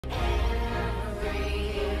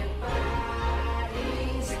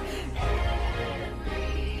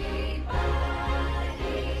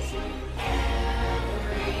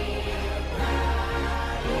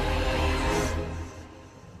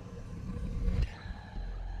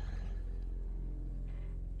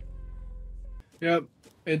Yep,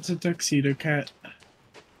 it's a tuxedo cat.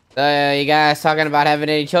 You guys talking about having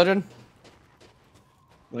any children?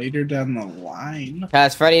 Later down the line.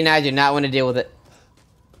 Cause Freddie and I do not want to deal with it.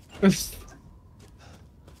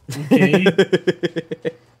 Okay.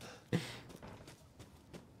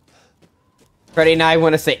 Freddie and I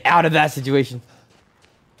want to stay out of that situation.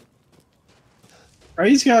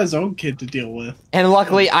 He's got his own kid to deal with. And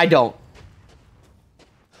luckily, I don't.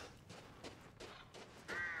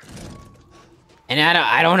 And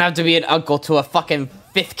I don't have to be an uncle to a fucking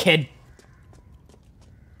 5th kid.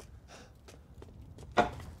 What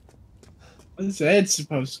is that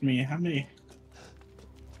supposed to mean? How many?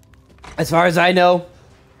 As far as I know,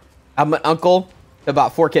 I'm an uncle to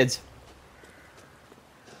about 4 kids.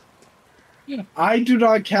 Yeah. I do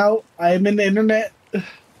not count. I am an internet.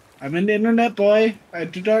 I'm an internet boy. I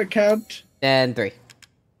do not count. And 3.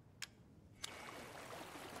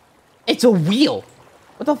 It's a wheel.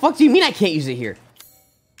 What the fuck do you mean I can't use it here?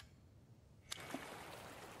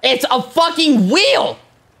 It's a fucking wheel!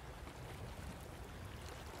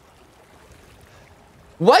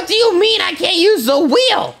 What do you mean I can't use the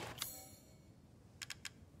wheel?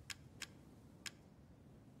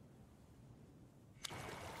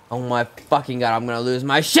 Oh my fucking god, I'm gonna lose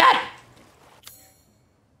my shit!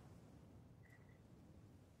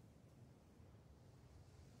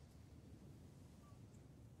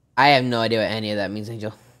 I have no idea what any of that means,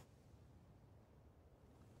 Angel.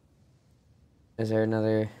 Is there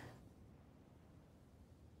another...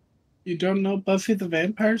 You don't know Buffy the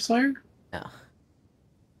Vampire Slayer? No.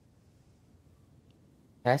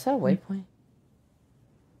 Can I set a waypoint?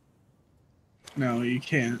 No, you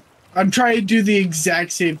can't. I'm trying to do the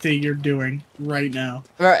exact same thing you're doing right now.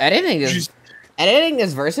 Bro, editing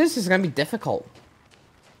this versus is gonna be difficult.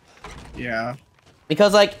 Yeah.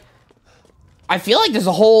 Because, like, I feel like there's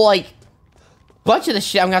a whole, like, bunch of the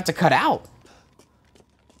shit I'm gonna have to cut out.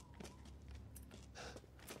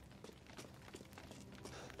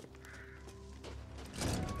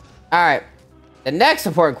 Alright. The next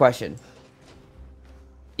important question. Do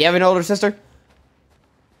you have an older sister?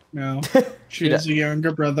 No. She has a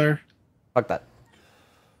younger brother. Fuck that.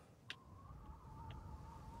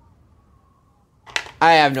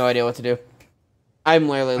 I have no idea what to do. I'm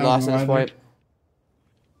literally lost at this point.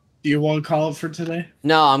 Do you want to call it for today?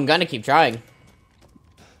 No, I'm gonna keep trying.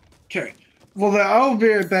 Okay. Well, then I'll be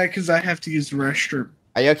right back because I have to use the restroom.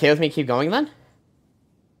 Are you okay with me keep going then?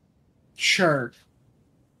 Sure.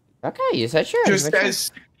 Okay, you said sure. Just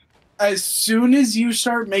as soon as you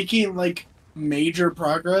start making, like, major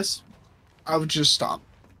progress, I would just stop.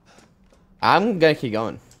 I'm gonna keep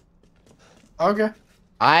going. Okay.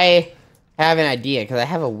 I have an idea because I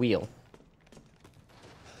have a wheel.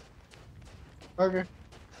 Okay.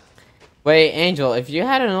 Wait, Angel, if you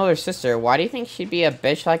had an older sister, why do you think she'd be a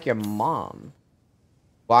bitch like your mom?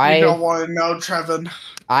 Why? You don't want to know, Trevin.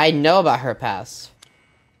 I know about her past.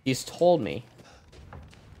 She's told me.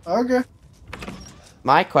 Okay.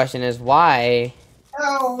 My question is why?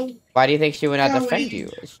 Ow. Why do you think she would not Owie. defend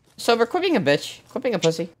you? So we're quipping a bitch, quipping a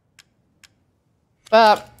pussy.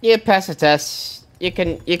 But you pass the test. You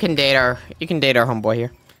can date our homeboy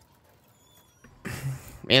here.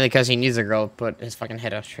 Mainly because he needs a girl to put his fucking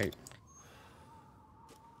head up straight.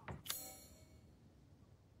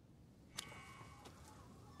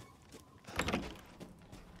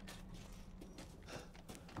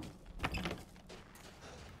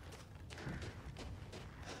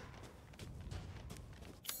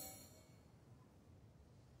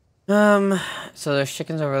 So there's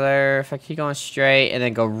chickens over there. If I keep going straight and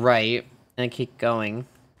then go right and then keep going.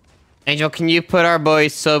 Angel, can you put our boy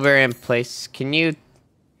Sober in place? Can you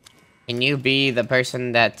be the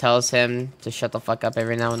person that tells him to shut the fuck up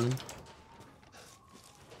every now and then?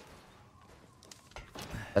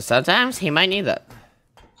 But sometimes he might need that.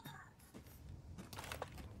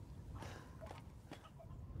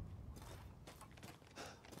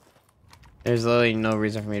 There's literally no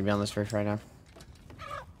reason for me to be on this first right now.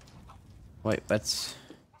 Wait, let's...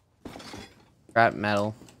 Scrap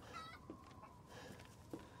metal.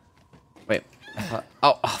 Wait.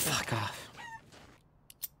 Oh, fuck off.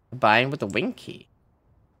 Combine with the wing key.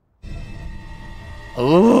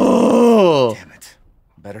 Ooh! Damn it.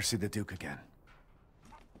 Better see the Duke again.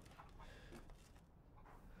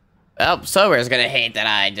 Well, Sober's gonna hate that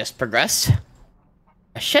I just progressed.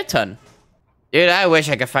 A shit ton. Dude, I wish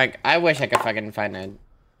I could fucking find a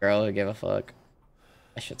girl who give a fuck.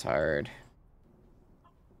 That shit's hard.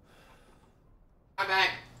 I'm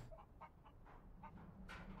back.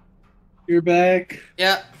 You're back.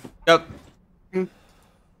 Yeah. Yep.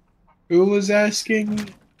 Who was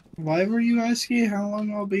asking? Why were you asking how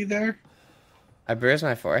long I'll be there? I bruised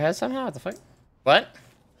my forehead somehow? What the fuck? What?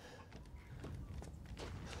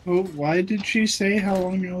 Oh, why did she say how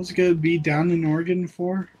long I was gonna be down in Oregon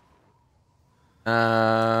for?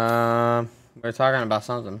 We're talking about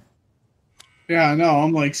something. Yeah, I know.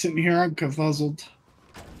 I'm like sitting here, I'm confuzzled.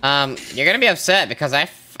 You're gonna be upset because I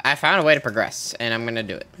found a way to progress, and I'm gonna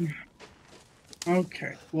do it.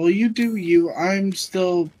 Okay. Well, you do you. I'm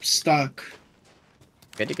still stuck.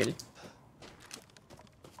 Goody, goody.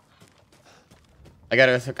 I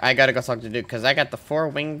gotta go talk to Duke because I got the 4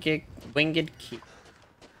 winged key.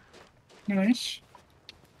 Nice.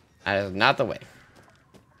 That is not the way.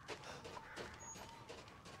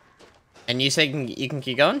 And you say you can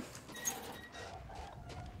keep going?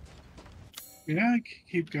 Yeah, I can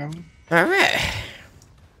keep going. All right.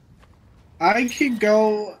 I can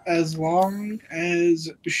go as long as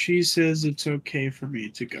she says it's okay for me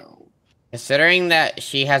to go. Considering that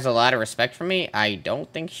she has a lot of respect for me, I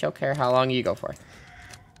don't think she'll care how long you go for.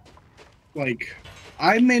 Like,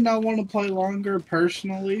 I may not want to play longer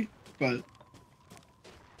personally, but...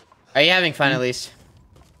 Are you having fun at least?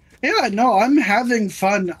 Yeah, no, I'm having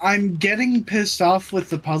fun. I'm getting pissed off with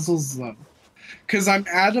the puzzles, though. Because I'm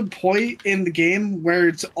at a point in the game where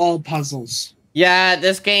it's all puzzles. Yeah,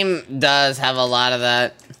 this game does have a lot of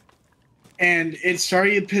that. And it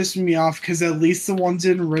started pissing me off because at least the ones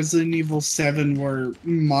in Resident Evil 7 were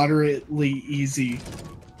moderately easy.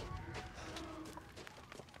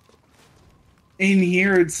 In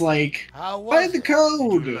here, it's like, find the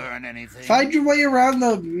code! Find your way around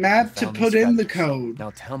the map to put in the code.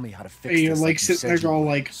 Now tell me how to fix And you're this like you sitting said there you going would.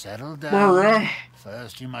 like, Settle "Bruh." down.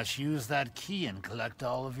 First, you must use that key and collect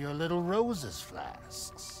all of your little roses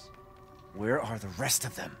flasks. Where are the rest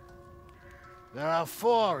of them? There are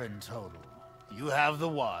 4 in total. You have the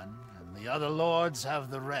 1, and the other lords have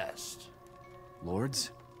the rest. Lords?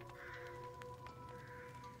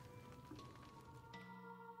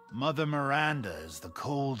 Mother Miranda is the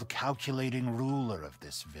cold, calculating ruler of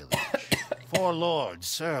this village. 4 lords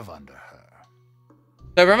serve under her.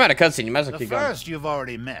 So we're at a cutscene. You might as well The keep going. first you've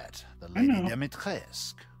already met, the Lady know.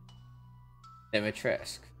 Dimitrescu.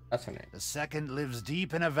 Dimitrescu. That's her name. The second lives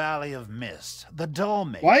deep in a valley of mist, the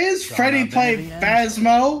Dolmen. Why is Freddy playing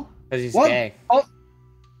Phasmo? Because he's What? gay. Oh,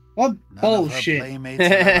 what None of her bullshit. playmates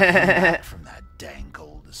have ever come back from that dank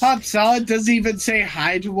old Pop estate. Salad doesn't even say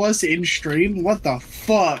hi to us in stream. What the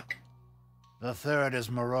fuck? The third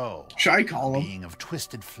is Moreau, Should I call him? being of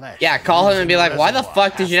twisted flesh. Yeah, that call lives him and in be a like, why the reservoir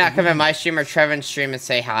fuck did you not half come the in my year. stream or Trevor's stream and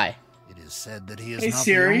say hi? It is said that he is Hey, not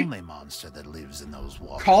Siri. the only monster that lives in those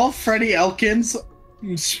waters. Call Freddie Elkins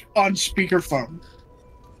on speakerphone.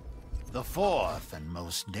 The fourth and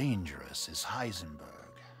most dangerous is Heisenberg.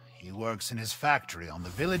 He works in his factory on the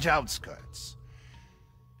village outskirts.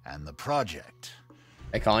 And the project.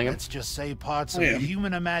 They calling him? Let's just say parts of Oh, yeah. the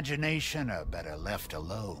human imagination are better left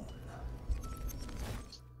alone.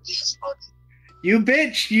 You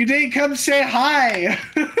bitch, you didn't come say hi.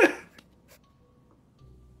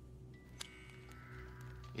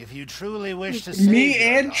 If you truly wish to save Me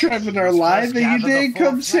your and life, Trevin you are must live first and you gather the didn't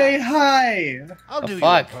come 4 say flags. hi. I'll The do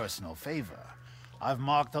fuck? you a personal favor. I've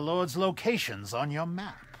marked the Lord's locations on your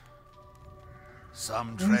map.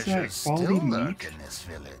 Some What is that, treasures still quality lurk meat? in this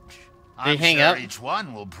village. Did he I'm hang sure up? each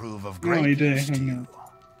one will prove of No, great he didn't use to hang you.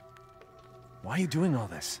 Why are you doing all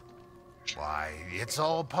this? Why, it's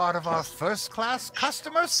all part of our first-class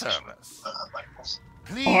customer service.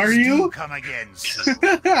 Please Are you? do come again soon.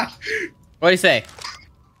 What do you say?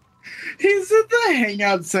 He's in the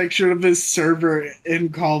hangout section of his server in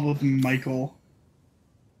call with Michael.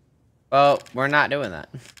 Well, we're not doing that.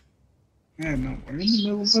 I know, we're in the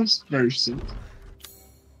middle of this version.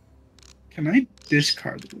 Can I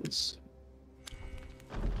discard this?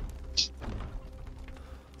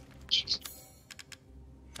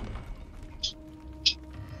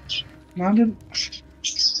 Not in...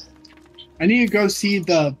 I need to go see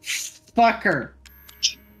the fucker.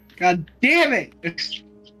 God damn it!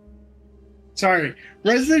 Sorry,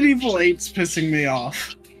 Resident Evil 8's pissing me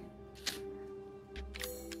off.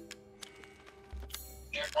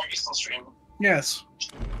 Are you still streaming? Yes.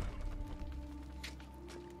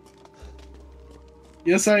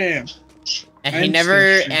 Yes, I am. And I'm he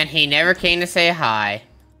never still- and he never came to say hi.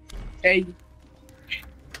 Hey.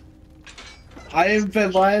 I have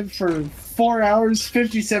been live for 4 hours,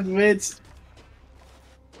 57 minutes,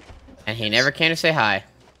 And he never came to say hi.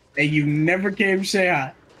 and you never came to say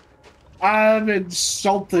hi. I'm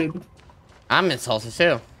insulted. I'm insulted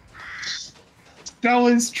too. So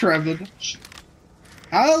is Trevin.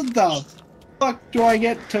 How the fuck do I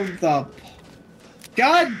get to the...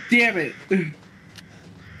 God damn it. I'm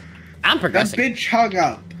That progressing. bitch hung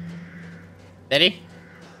up. Did he?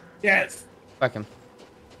 Yes. Fuck him.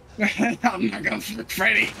 I'm not gonna fuck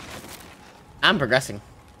Freddy. I'm progressing.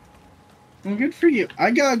 Well, good for you.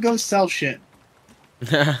 I gotta go sell shit.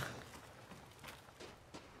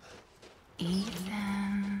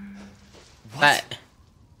 Ethan. But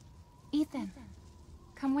Ethan,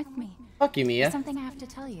 come with me. fuck you, There's Mia. something I have to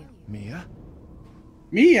tell you. Mia?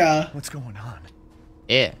 Mia, What's going on?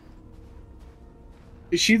 Yeah.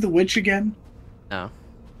 is she the witch again? No.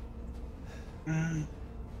 Uh,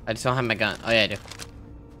 I just don't have my gun. Oh yeah, I do.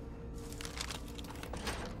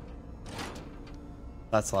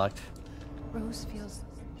 That's locked. Rose feels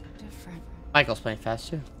different. Michael's playing fast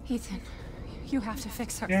too. Ethan, you have to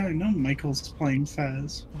fix her. yeah, I know Michael's playing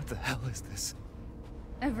Faz. What the hell is this?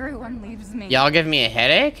 Everyone leaves me. Y'all give me a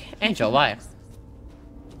headache? Angel, why?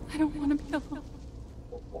 I don't want to be alone.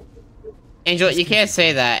 Angel, you can't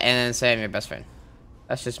say that and then say I'm your best friend.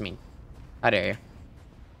 That's just mean. How dare you?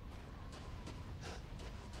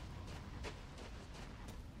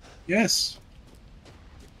 Yes.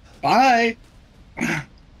 Bye.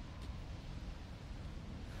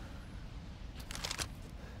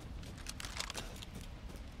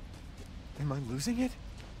 Am I losing it?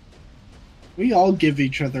 We all give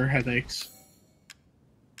each other headaches.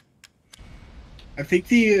 I think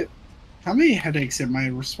how many headaches am I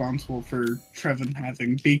responsible for Trevin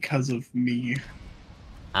having because of me?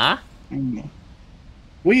 Huh? I don't know.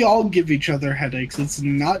 We all give each other headaches. It's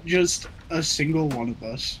not just a single one of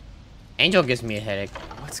us. Angel gives me a headache.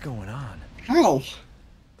 What's going on? How?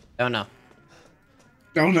 Don't know.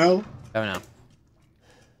 Don't know. Don't know.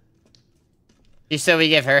 She said we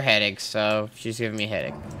give her headaches, so she's giving me a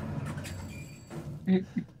headache.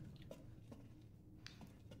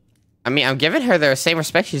 I mean, I'm giving her the same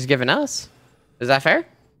respect she's giving us. Is that fair?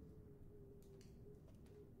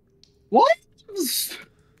 What?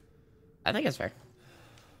 I think it's fair.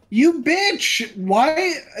 You bitch!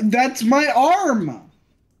 Why? That's my arm!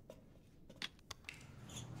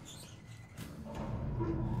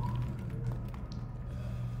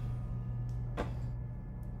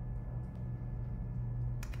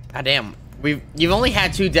 God damn. You've only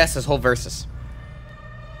had 2 deaths this whole versus.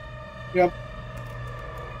 Yep.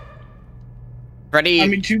 Freddy. I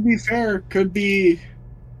mean, to be fair, could be...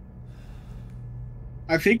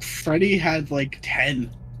 I think Freddy had like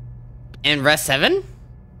 10. in Res 7?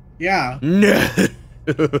 Yeah. No.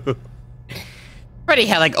 Freddy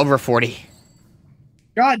had like over 40.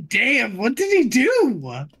 God damn, what did he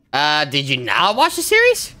do? Did you not watch the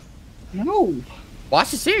series? No.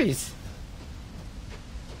 Watch the series.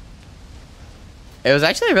 It was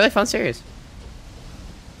actually a really fun series.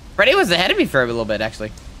 Freddy was ahead of me for a little bit,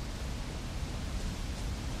 actually.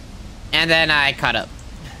 And then I caught up.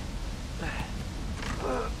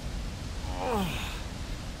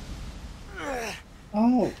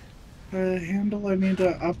 Oh. The handle I need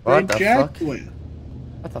to What upgrade the Jack fuck? with.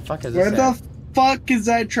 What the fuck is Where this? the fuck is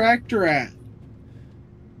that tractor at?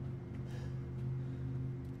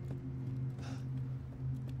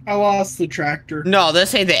 I lost the tractor. No,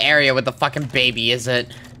 this ain't the area with the fucking baby, is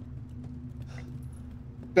it?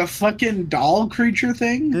 The fucking doll creature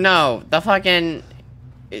thing? No, the fucking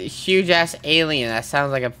huge ass alien that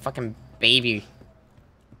sounds like a fucking baby.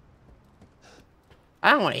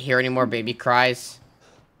 I don't want to hear any more baby cries.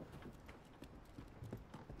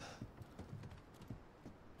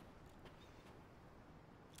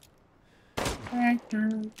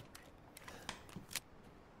 Tractor.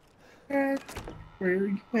 Where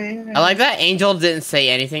you at? I like that Angel didn't say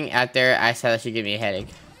anything after I said that she'd give me a headache.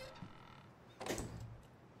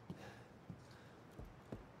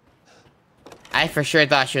 I for sure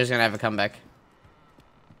thought she was gonna have a comeback.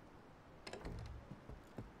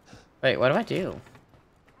 Wait, what do I do?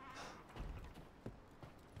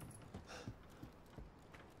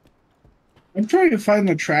 I'm trying to find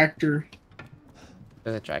the tractor.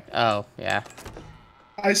 There's a track. Oh, yeah.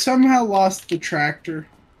 I somehow lost the tractor.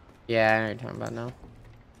 Yeah, I know what you're talking about now.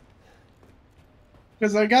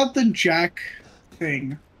 Because I got the jack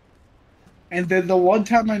thing. And then the one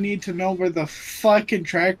time I need to know where the fucking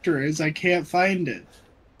tractor is, I can't find it.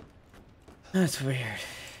 That's weird.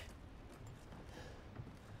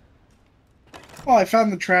 Oh, I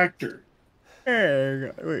found the tractor.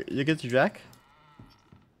 Hey, wait, you get the jack?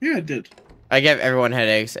 Yeah, I did. I give everyone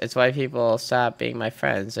headaches. It's why people stop being my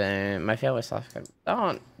friends and my family stops.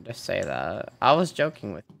 Don't just say that. I was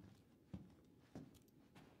joking with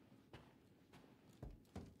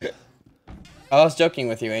you. I was joking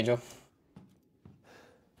with you, Angel.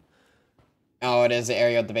 Oh, it is the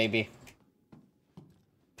area of the baby.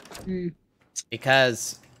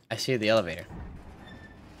 Because I see the elevator.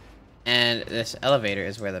 And this elevator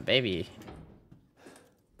is where the baby...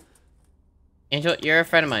 Angel, you're a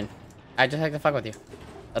friend of mine. I just like to fuck with you.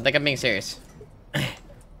 I think I'm being serious.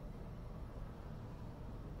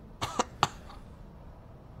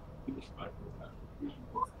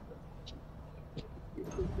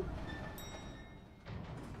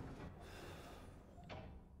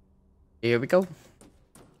 Here we go.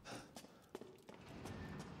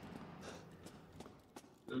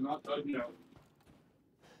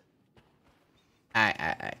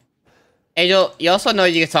 Alright. Angel, you also know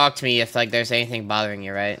you can talk to me if, like, there's anything bothering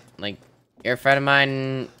you, right? Like, you're a friend of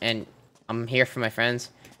mine, and I'm here for my friends.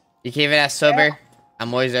 You can even ask Sober. Yeah.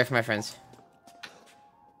 I'm always there for my friends.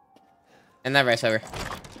 Isn't that right, Sober?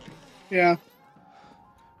 Yeah.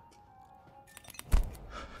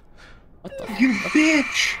 What the You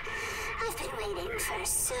bitch! I've been waiting for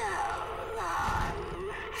so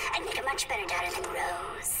long. I'd make a much better daughter than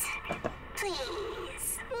Rose.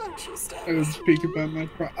 Please, won't you stay? I would speak about my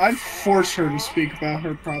problem. I'd force her to speak about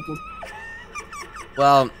her problem.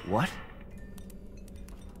 Well, What?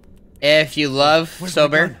 if you love Where's my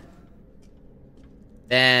Sober, gun?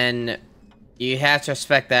 then you have to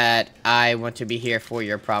respect that I want to be here for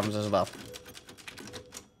your problems as well.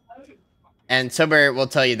 And Sober will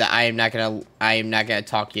tell you that I am not gonna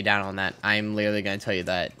talk you down on that. I'm literally gonna tell you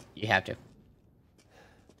that you have to.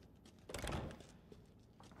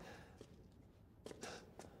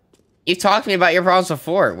 You've talked to me about your problems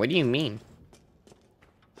before. What do you mean?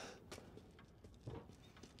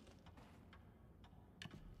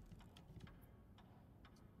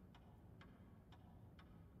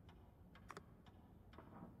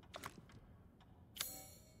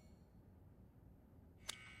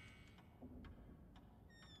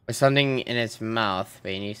 There's something in its mouth,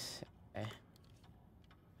 Beanies. Okay.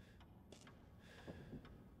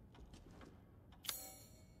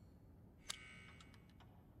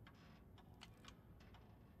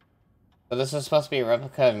 So this is supposed to be a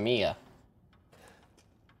replica of Mia.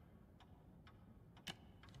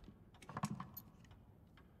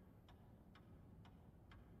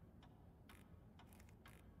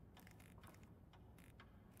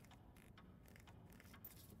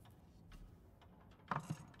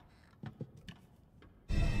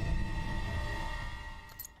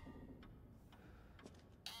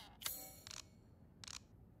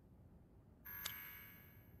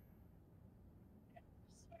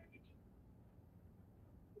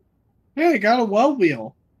 Yeah, I got a well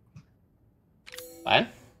wheel. What?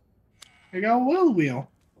 I got a well wheel.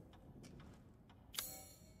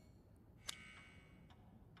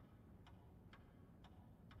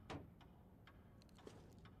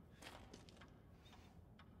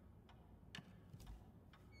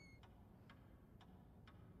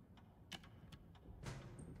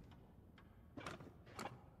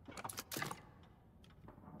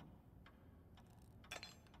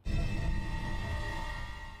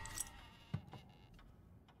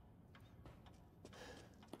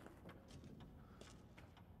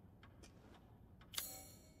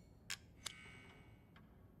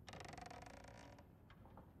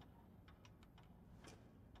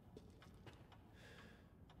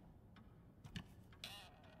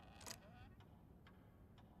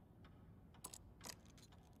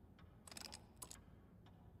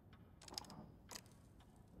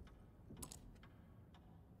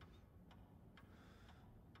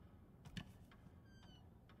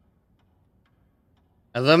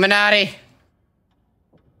 Illuminati!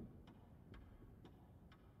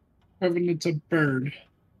 Kevin, it's a bird.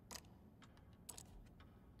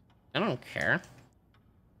 I don't care.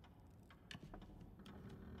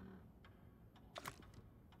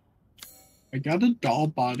 I got a doll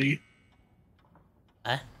body.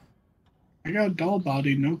 Huh? I got a doll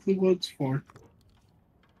body. No clue what it's for.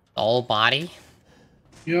 Doll body?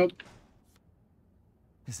 Yep.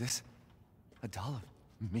 Is this a doll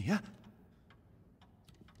of Mia?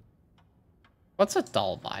 What's a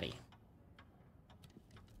doll body?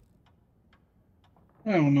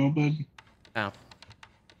 I don't know, bud. Oh.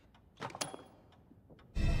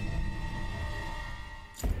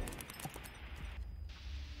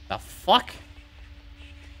 The fuck?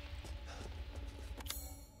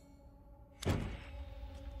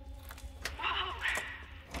 Whoa!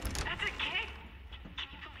 That's a kid? Can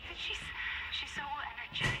you believe it? She's so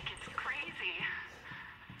energetic, it's crazy.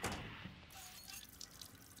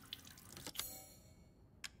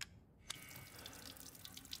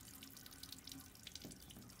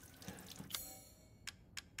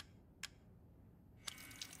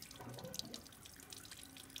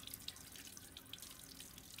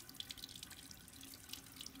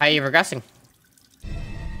 How are you progressing?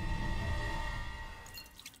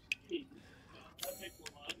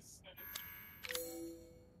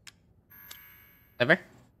 Ever?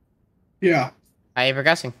 Yeah. How are you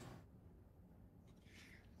progressing?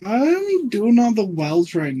 I'm doing all the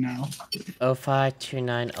wells right now.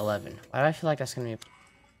 052911. Why do I feel like that's gonna be?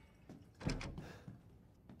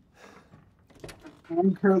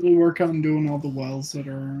 I'm currently working on doing all the wells that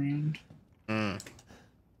are around.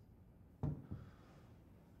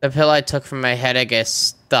 The pill I took from my head, I guess,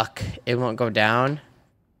 stuck. It won't go down.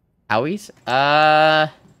 Howies?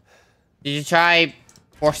 Did you try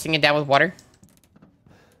forcing it down with water?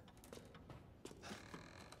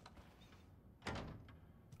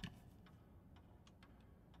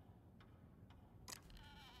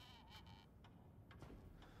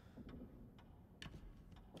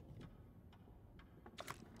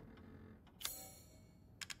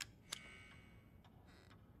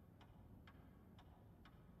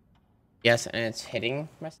 Yes, and it's hitting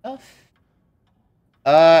myself.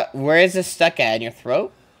 Where is this stuck at? In your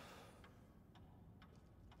throat?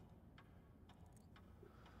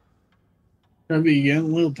 Probably you getting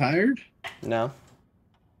a little tired? No.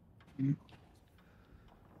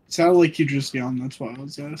 Sounded like you just yawned, that's why I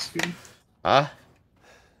was asking. Huh?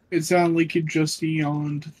 It sounded like you just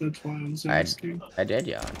yawned, that's why I was asking. I did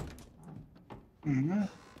yawn. Uh-huh.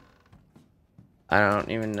 I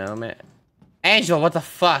don't even know, man. Angel, what the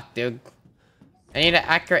fuck, dude? I need an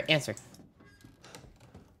accurate answer.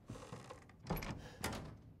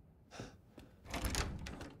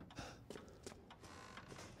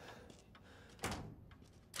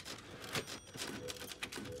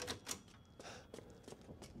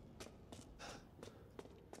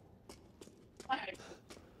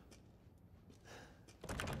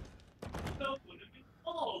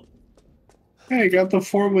 Hey, I got the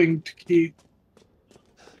 4-winged key.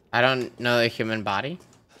 I don't know the human body.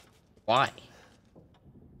 Why?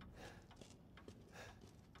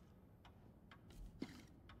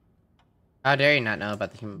 How dare you not know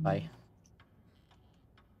about the human body?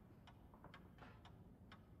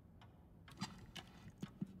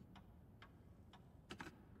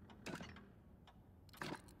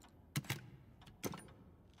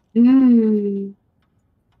 Mm.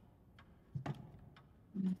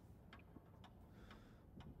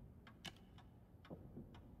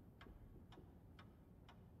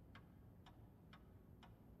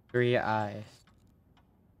 3 eyes.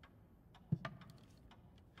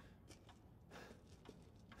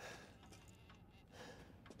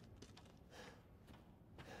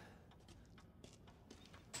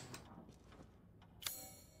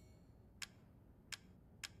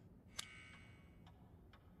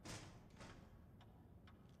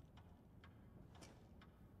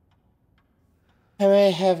 I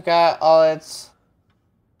may have got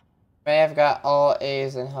all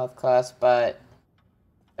A's in health class, but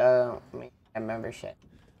I mean, I remember shit.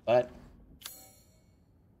 But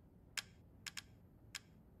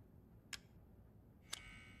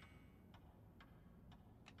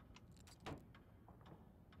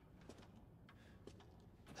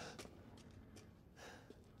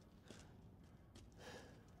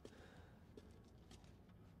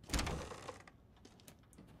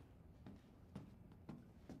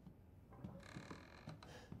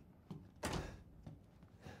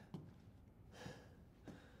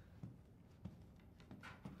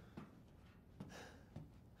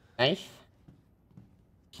knife?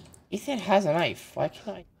 Ethan has a knife. Why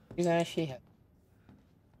can't I use a knife she has?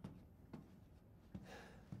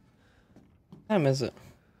 What time is it?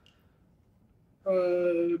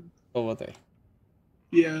 12:03.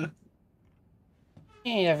 Yeah.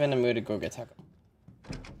 Ain't have in the mood to go get taco.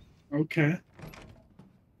 Okay.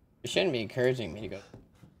 You shouldn't be encouraging me to go.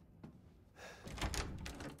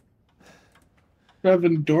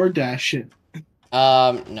 Having DoorDash it.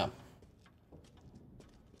 No.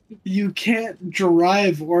 You can't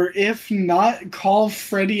drive, or if not, call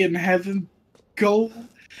Freddy and have him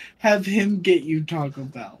get you Taco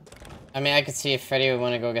Bell. I mean, I could see if Freddy would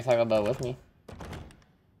want to go get Taco Bell with me.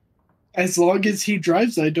 As long as he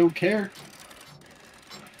drives, I don't care.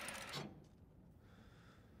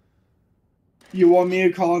 You want me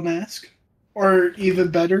to call and ask? Or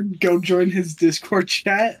even better, go join his Discord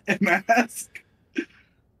chat and ask?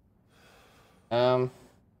 Well,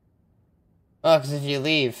 because if you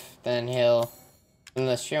leave, then then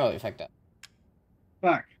the stream will be fucked up.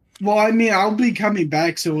 Fuck. Well, I mean, I'll be coming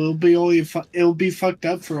back, so it'll be fucked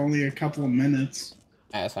up for only a couple of minutes.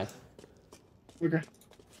 Alright, that's fine. Okay.